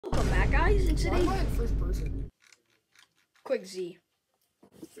guys, and today... Why am I in first person? Quick Z.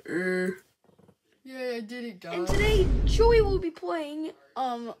 Yeah, I did it, guys. And today, Joey will be playing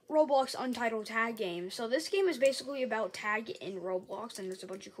Roblox Untitled Tag Game. So this game is basically about tag in Roblox, and there's a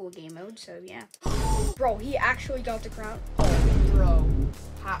bunch of cool game modes, so yeah. Bro, he actually got the crown. Oh, bro.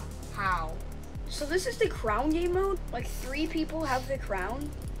 How? So this is the crown game mode. Like, 3 people have the crown.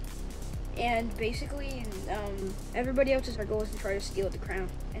 And basically, everybody else's goal is to try to steal the crown.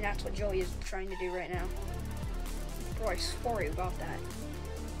 And that's what Joey is trying to do right now. Bro, I swore you got that.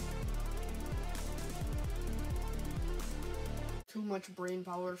 Too much brain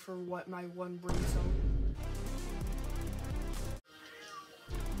power for what my one brain cell.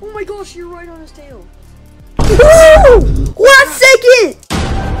 Oh my gosh, you're right on his tail. Woo! 1 second!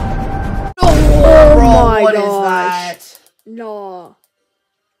 Oh bro, my what gosh. is that? No.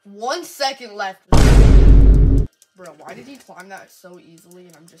 1 second left. Bro, why did he climb that so easily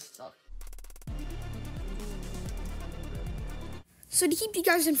and I'm just stuck? So to keep you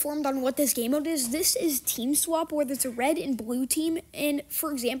guys informed on what this game mode is, this is team swap where there's a red and blue team. And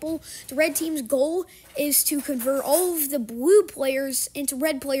for example, the red team's goal is to convert all of the blue players into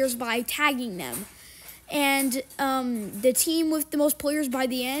red players by tagging them. And the team with the most players by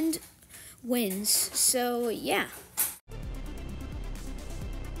the end wins. So yeah.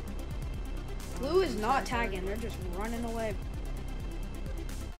 Blue is not tagging, they're just running away.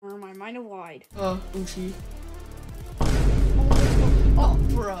 Or am I might have lied? Uchi. Oh,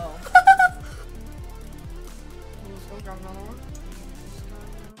 bro. Let's go grab another one.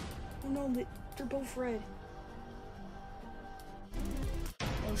 Oh no, they're both red.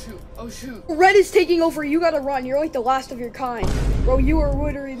 Oh shoot, oh shoot. Red is taking over, you gotta run. You're like the last of your kind. Bro, you are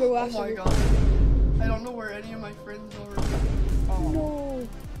literally the last of your kind. Oh my god. I don't know where any of my friends are. Oh. No.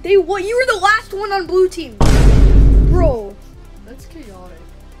 What? You were the last one on blue team. Bro. That's chaotic.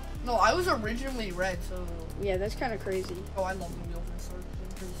 No, I was originally red, so. Yeah, that's kind of crazy. Oh, I love the wheel for sword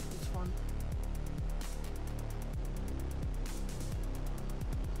because it's fun.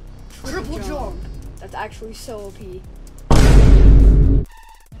 Triple jump. That's actually so OP.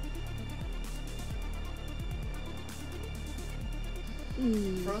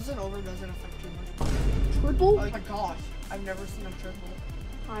 Frozen over doesn't affect too much. Triple? Oh my gosh, I've never seen a triple.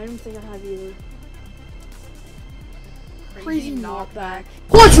 I don't think I have either. Crazy knockback.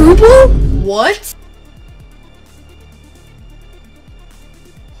 Quadruple? What?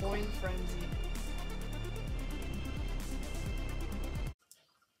 Coin frenzy.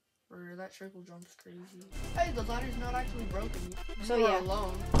 Bro, that triple jump's crazy. Hey, the ladder's not actually broken. So You are yeah,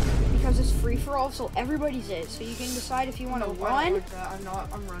 alone. because it's free for all, so everybody's it. So you can decide if you want to No, I run. don't like that.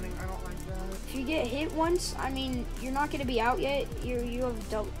 I'm running. I don't like that. If you get hit once, I mean, you're not gonna be out yet. You have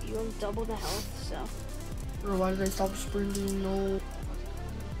double the health, so. Bro, why did I stop sprinting? No.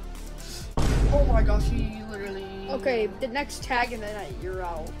 Oh my gosh, he literally. Okay, the next tag and then you're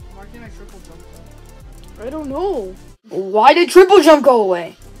out. Why can't I triple jump though? I don't know. Why did triple jump go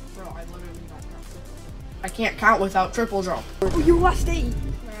away? Bro, I literally don't count triple jump. I can't count without triple jump. Oh, you lost 8. Man,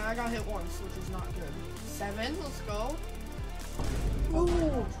 I got hit once, which is not good. 7, let's go.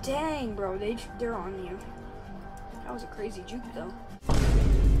 Oh, dang, bro. They're on you. That was a crazy juke, though.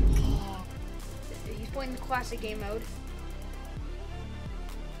 He's playing the classic game mode.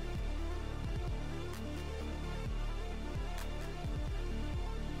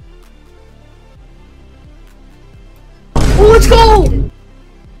 Oh, let's go!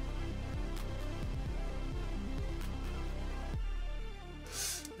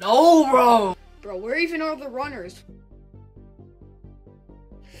 No, bro! Bro, where even are the runners?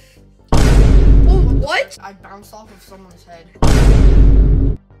 Oh, what? I bounced off of someone's head.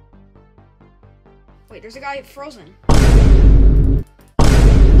 Wait, there's a guy frozen.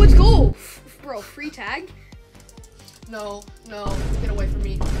 Let's go! Bro, free tag? No, no, get away from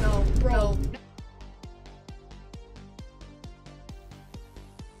me. No, Bro. no.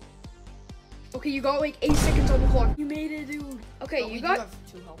 Okay, you got like 8 seconds on the clock. You made it, dude. Okay, No,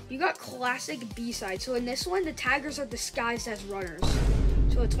 you got classic B-side. So in this one, the taggers are disguised as runners.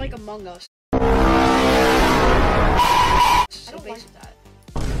 So it's like Among Us. I don't like that.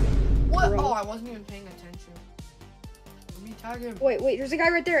 What? Bro. Oh, I wasn't even paying attention. Let me tag him. Wait, there's a guy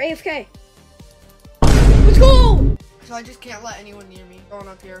right there, AFK. Let's go! So I just can't let anyone near me. Going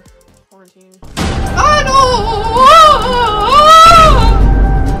up here. Quarantine. Ah, no!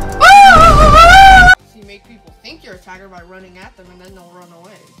 So you make people think you're a tagger by running at them and then they'll run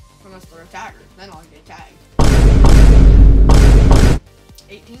away. Unless they're a tagger. Then I'll get tagged.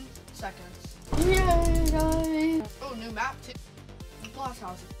 18 seconds. Yeah, guys. Oh, new map too. Glass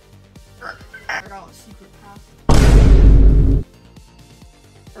house. I got a secret path.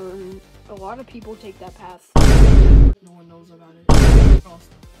 A lot of people take that path. No one knows about it.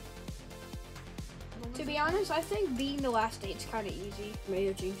 To be honest, I think being the last date's kind of easy. May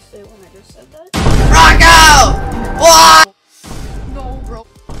have jinxed it when I just said that. Rocco! What? No, bro.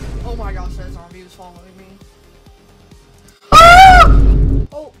 Oh my gosh, that zombie was following me.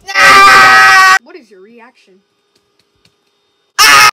 Oh. What is your reaction?